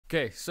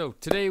Okay, so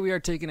today we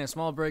are taking a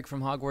small break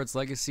from Hogwarts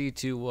Legacy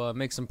to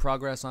make some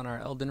progress on our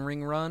Elden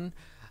Ring run.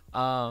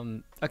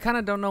 I kind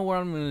of don't know what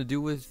I'm going to do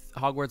with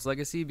Hogwarts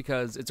Legacy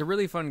because it's a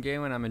really fun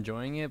game and I'm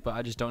enjoying it, but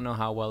I just don't know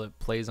how well it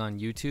plays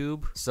on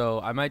YouTube. So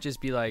I might just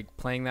be like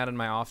playing that in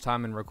my off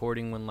time and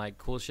recording when like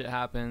cool shit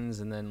happens,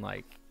 and then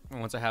like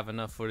once I have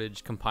enough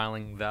footage,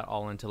 compiling that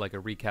all into like a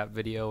recap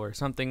video or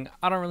something.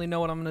 I don't really know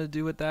what I'm going to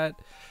do with that.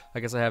 I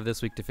guess I have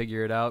this week to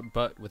figure it out,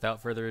 but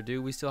without further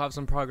ado, we still have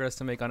some progress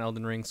to make on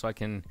Elden Ring so I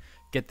can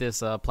get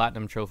this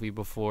platinum trophy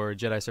before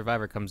Jedi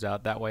Survivor comes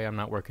out. That way I'm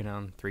not working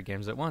on 3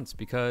 games at once,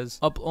 because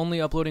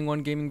only uploading 1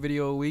 gaming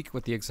video a week,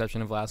 with the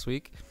exception of last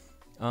week,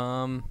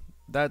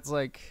 that's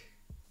like,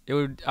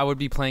 I would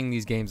be playing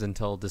these games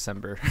until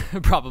December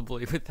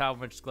probably, with how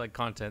much like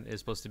content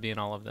is supposed to be in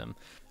all of them.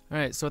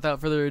 Alright, so without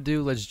further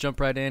ado, let's jump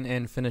right in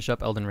and finish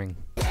up Elden Ring.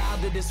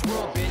 Out of this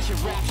world, bitch, your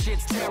rap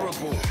shit's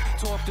terrible.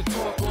 Talk the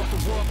talk, walk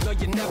the walk, no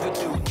you never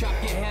do. Chop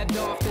your head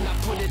off, then I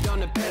put it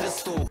on a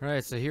pedestal.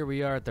 Alright, so here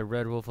we are at the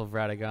Red Wolf of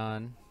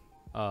Radagon.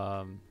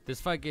 This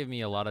fight gave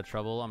me a lot of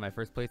trouble on my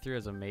first playthrough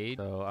as a maid,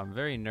 so I'm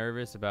very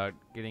nervous about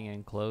getting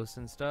in close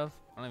and stuff.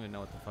 I don't even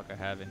know what the fuck I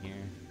have in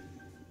here.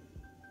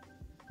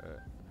 But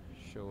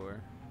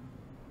sure.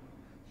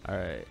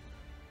 Alright.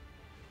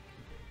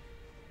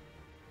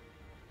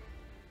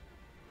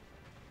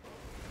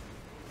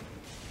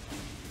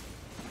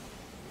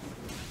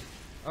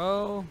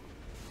 Oh.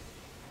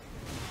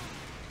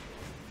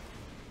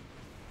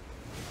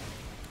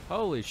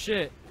 Holy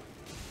shit.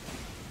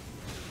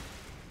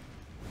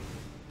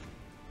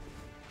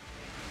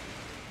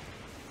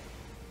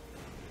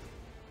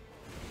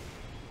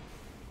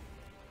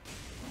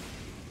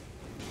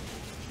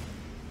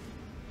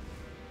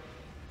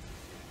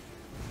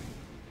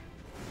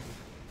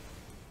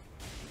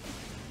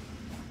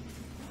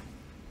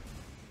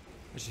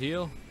 Just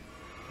heal.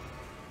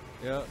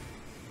 Yep.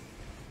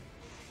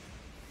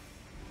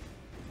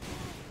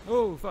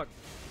 Oh, fuck.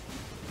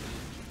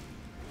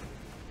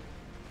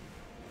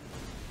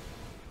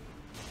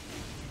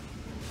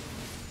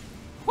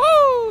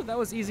 Woo! That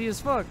was easy as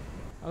fuck.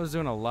 I was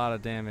doing a lot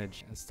of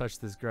damage. Let's touch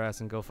this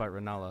grass and go fight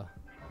Rennala.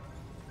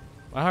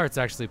 My heart's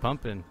actually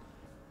pumping.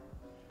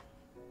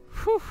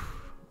 Whew.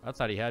 I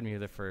thought he had me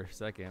there for a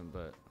second,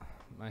 but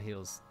my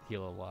heals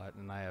heal a lot,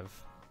 and I have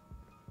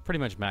pretty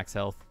much max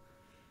health.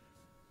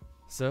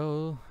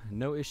 So,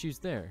 no issues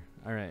there.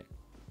 Alright.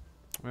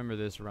 Remember,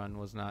 this run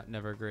was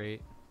never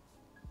great.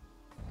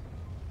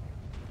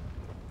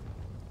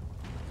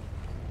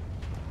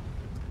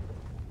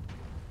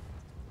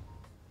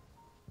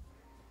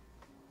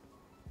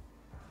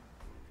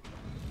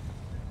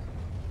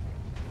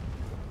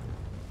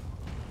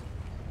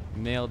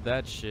 Nailed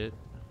that shit.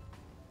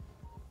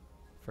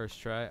 First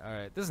try.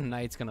 Alright, this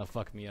knight's gonna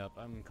fuck me up.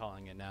 I'm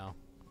calling it now.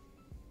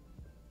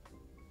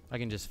 I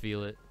can just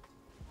feel it.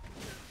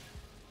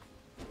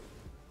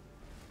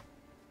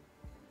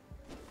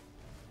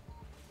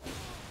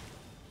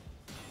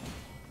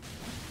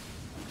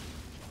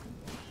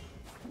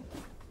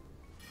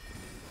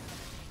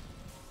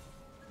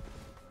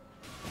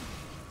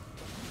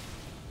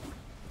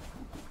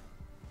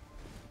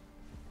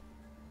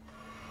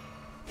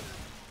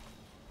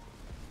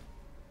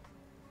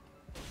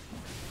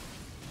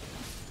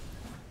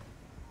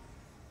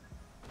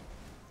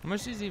 How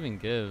much does he even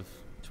give?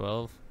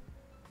 12?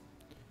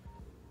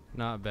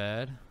 Not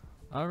bad.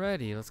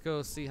 Alrighty, let's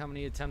go see how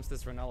many attempts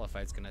this Rennala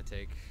fight's gonna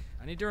take.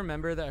 I need to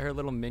remember that her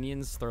little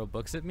minions throw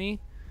books at me,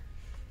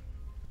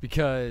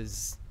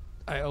 because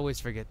I always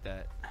forget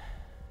that.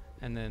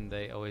 And then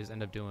they always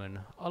end up doing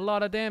a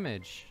lot of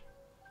damage.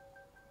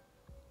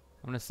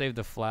 I'm gonna save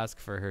the flask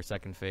for her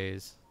second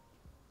phase.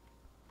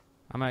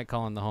 I might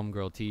call in the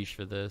homegirl Tish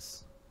for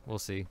this. We'll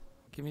see.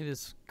 Give me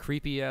this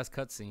creepy ass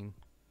cutscene.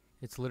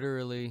 It's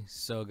literally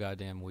so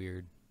goddamn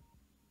weird.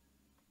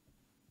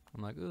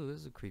 I'm like, ooh, this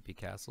is a creepy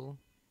castle.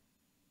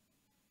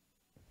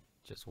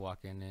 Just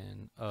walking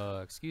in.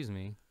 Excuse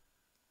me.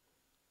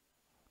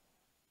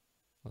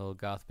 Little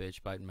goth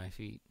bitch biting my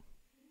feet.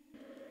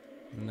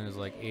 And there's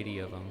like 80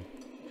 of them.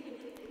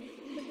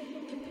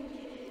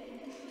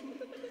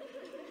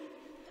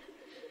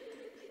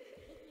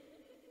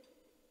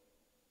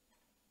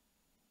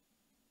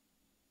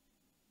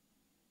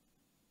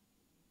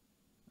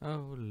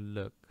 Oh,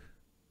 look.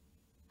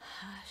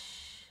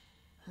 Hush,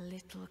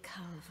 little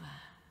Culver.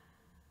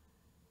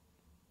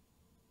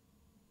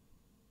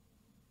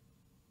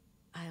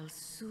 I'll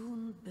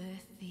soon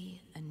birth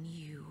thee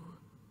anew,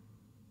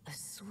 a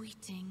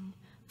sweeting,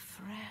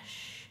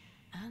 fresh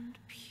and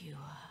pure.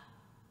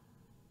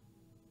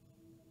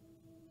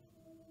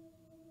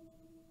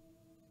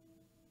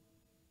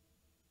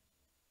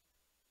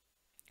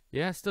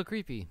 Yeah, still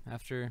creepy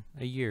after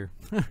a year.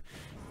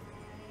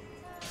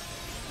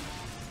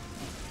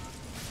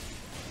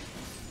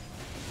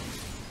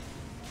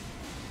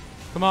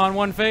 Come on,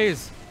 one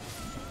phase.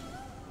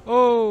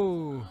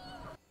 Oh,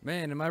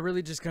 man, am I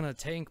really just gonna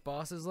tank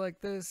bosses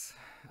like this?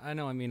 I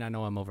know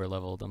I'm over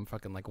leveled. I'm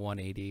fucking like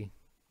 180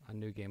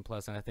 on New Game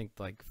Plus, and I think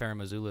like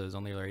Farum Azula is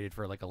only rated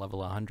for like a level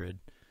 100.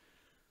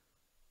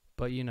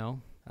 But you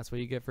know, That's what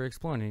you get for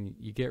exploring.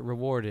 You get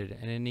rewarded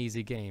in an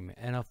easy game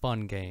and a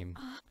fun game.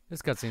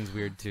 This cutscene's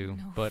weird too,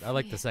 but I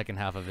like the second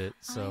half of it,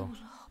 so.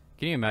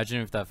 Can you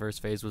imagine if that first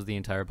phase was the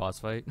entire boss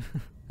fight?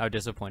 How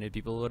disappointed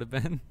people would have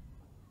been.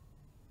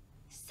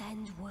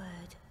 Send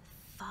word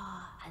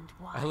far and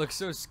wide. I look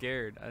so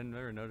scared. I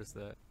never noticed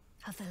that.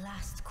 Of the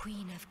last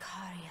queen of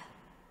Caria,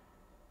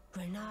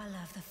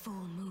 Rennala of the full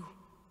moon.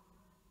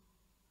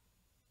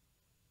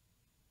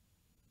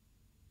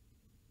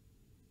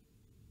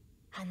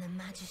 And the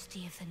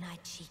majesty of the night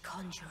she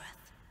conjureth.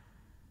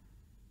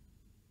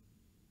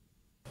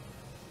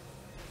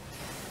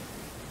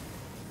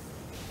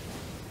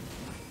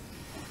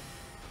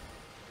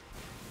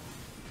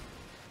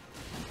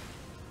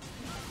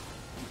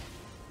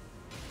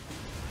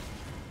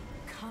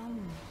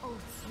 Come,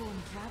 oath-sworn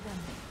dragon.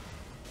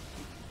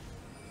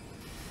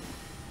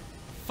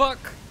 Fuck!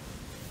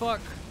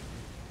 Fuck!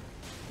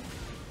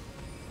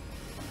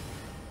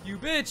 You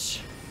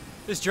bitch!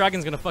 This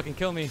dragon's gonna fucking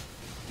kill me.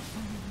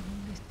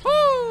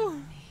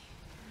 Woo!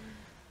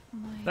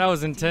 That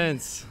was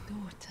intense.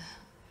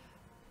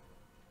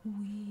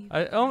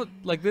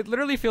 Like, it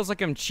literally feels like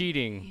I'm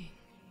cheating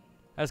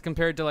as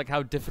compared to like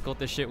how difficult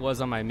this shit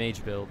was on my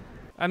mage build.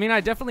 I mean,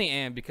 I definitely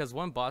am, because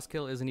one boss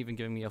kill isn't even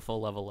giving me a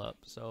full level up,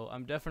 so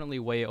I'm definitely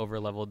way over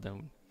leveled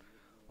than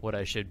what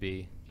I should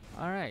be.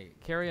 Alright,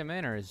 Carian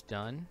Manor is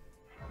done.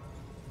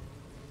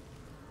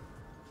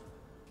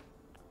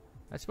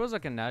 I suppose I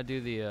can now do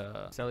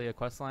the Celia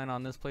questline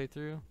on this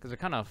playthrough, because it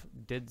kind of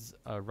did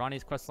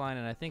Ronnie's questline,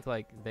 and I think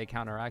like they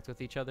counteract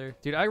with each other.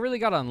 Dude, I really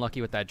got unlucky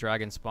with that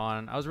dragon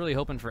spawn. I was really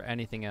hoping for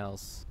anything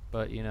else,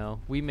 but you know,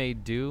 we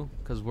made do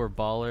because we're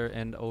baller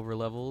and over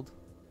leveled.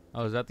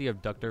 Oh, is that the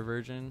abductor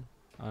version?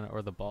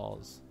 Or the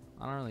balls?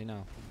 I don't really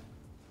know.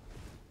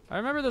 I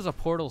remember there's a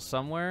portal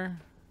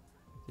somewhere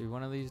through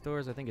one of these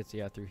doors. I think it's,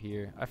 yeah, through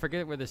here. I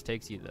forget where this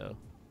takes you though.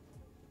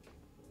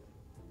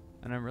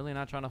 And I'm really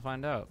not trying to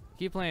find out.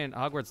 Keep playing.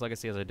 Hogwarts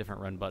Legacy has a different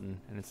run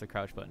button, and it's the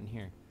crouch button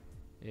here.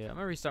 Yeah, I'm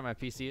gonna restart my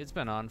PC. It's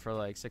been on for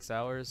like 6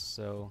 hours,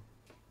 so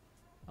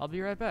I'll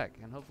be right back,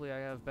 and hopefully I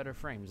have better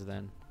frames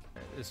then.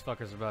 This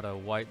fucker's about to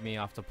wipe me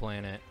off the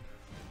planet.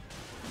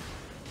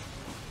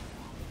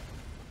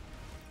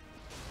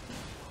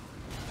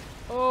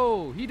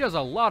 Oh, he does a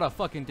lot of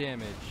fucking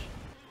damage.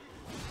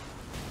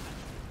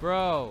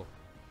 Bro.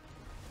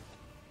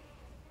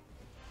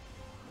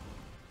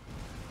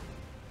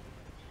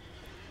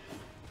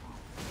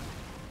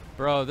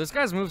 Bro, this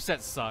guy's moveset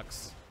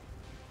sucks.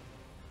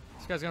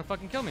 This guy's gonna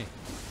fucking kill me.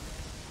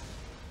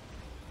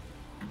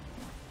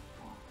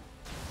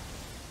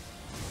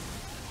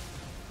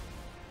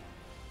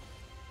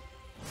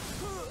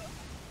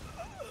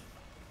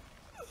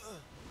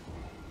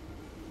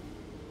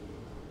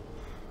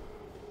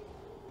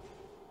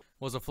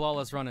 Was a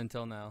flawless run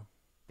until now.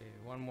 Okay,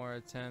 one more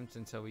attempt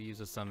until we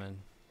use a summon,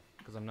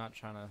 because I'm not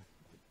trying to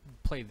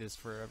play this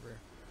forever.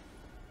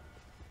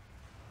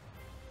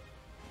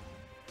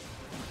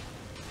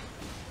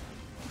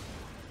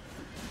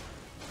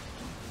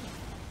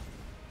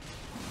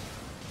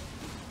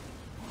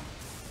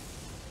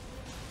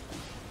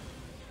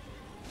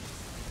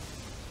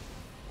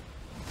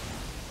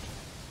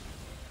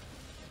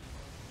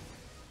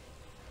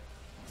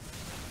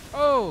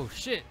 Oh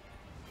shit.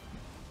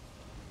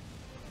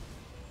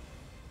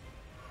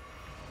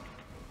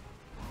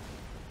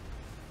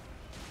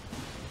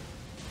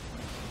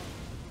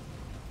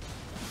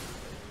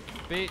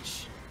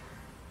 Bitch.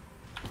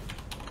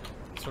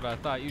 That's what I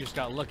thought. You just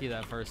got lucky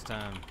that first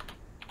time.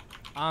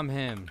 I'm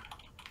him,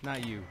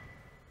 not you.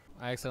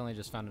 I accidentally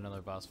just found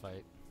another boss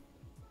fight.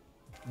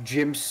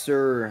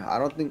 Jimster, I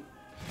don't think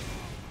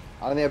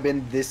I've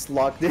been this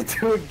locked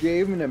into a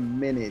game in a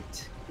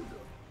minute.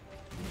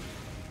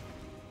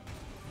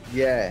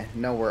 Yeah,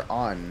 no, we're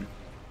on.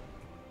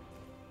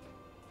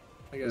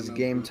 It's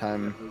game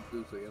time.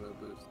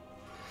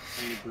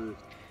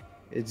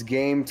 It's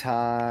game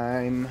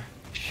time.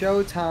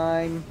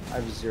 Showtime. I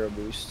have 0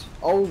 boost.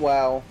 Oh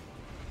wow.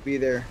 Be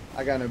there.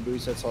 I got no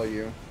boost, that's all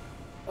you.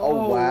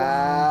 Oh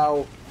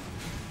wow.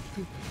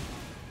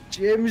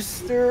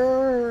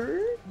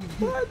 Jimster!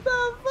 What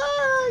the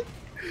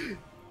fuck?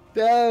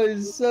 That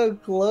was so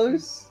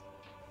close.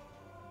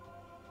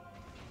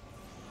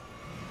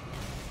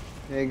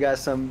 And got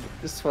some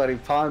sweaty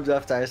palms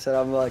after I said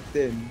I'm locked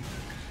in.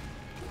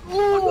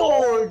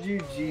 Oh,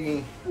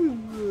 GG.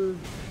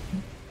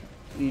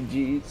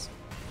 GG's.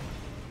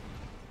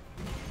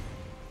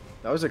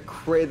 That was a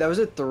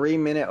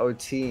 3-minute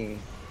OT.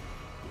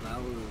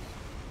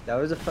 That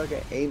was a fucking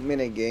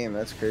 8-minute game.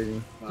 That's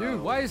crazy. Wow.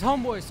 Dude, why is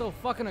Homeboy so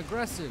fucking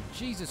aggressive?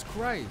 Jesus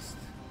Christ.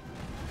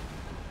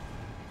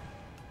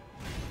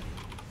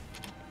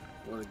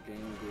 What a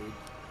game, dude.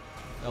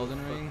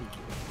 Elden Ring.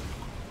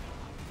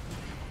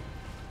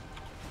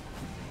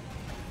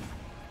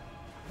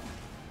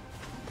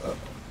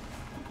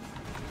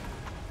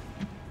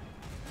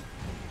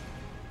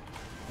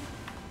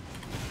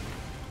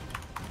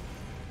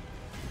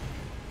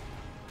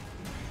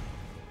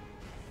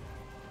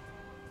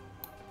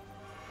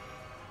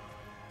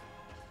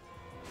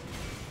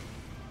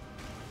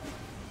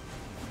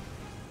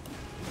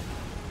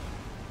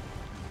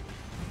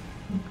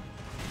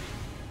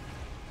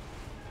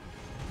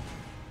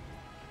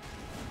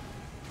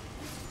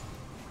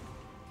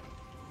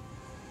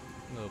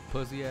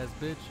 pussy ass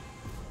bitch.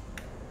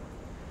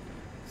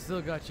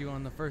 Still got you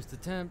on the first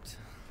attempt.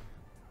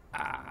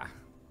 Ah.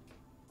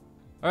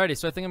 Alrighty,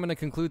 so I think I'm going to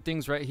conclude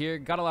things right here.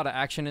 Got a lot of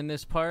action in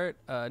this part.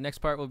 Next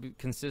part will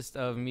consist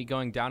of me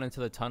going down into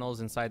the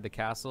tunnels inside the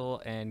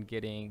castle and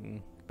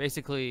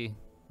basically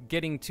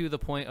getting to the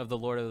point of the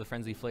Lord of the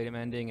Frenzy Flame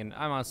ending, and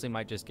I honestly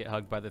might just get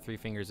hugged by the Three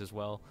Fingers as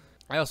well.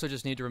 I also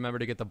just need to remember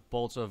to get the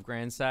Bolts of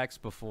Grand Sacks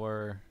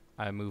before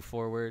I move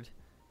forward,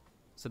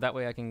 so that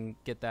way I can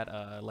get that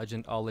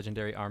all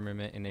legendary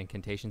armament and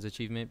incantations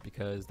achievement,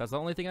 because that's the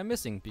only thing I'm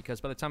missing, because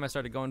by the time I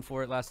started going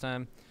for it last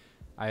time,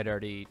 I had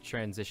already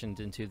transitioned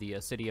into the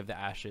City of the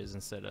Ashes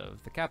instead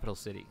of the capital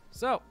city.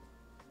 So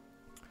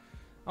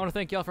I want to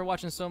thank y'all for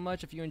watching so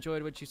much. If you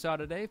enjoyed what you saw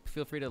today,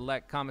 feel free to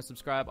like, comment,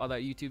 subscribe, all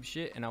that YouTube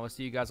shit, and I will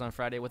see you guys on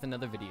Friday with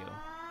another video.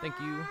 Thank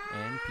you,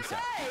 and peace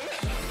out.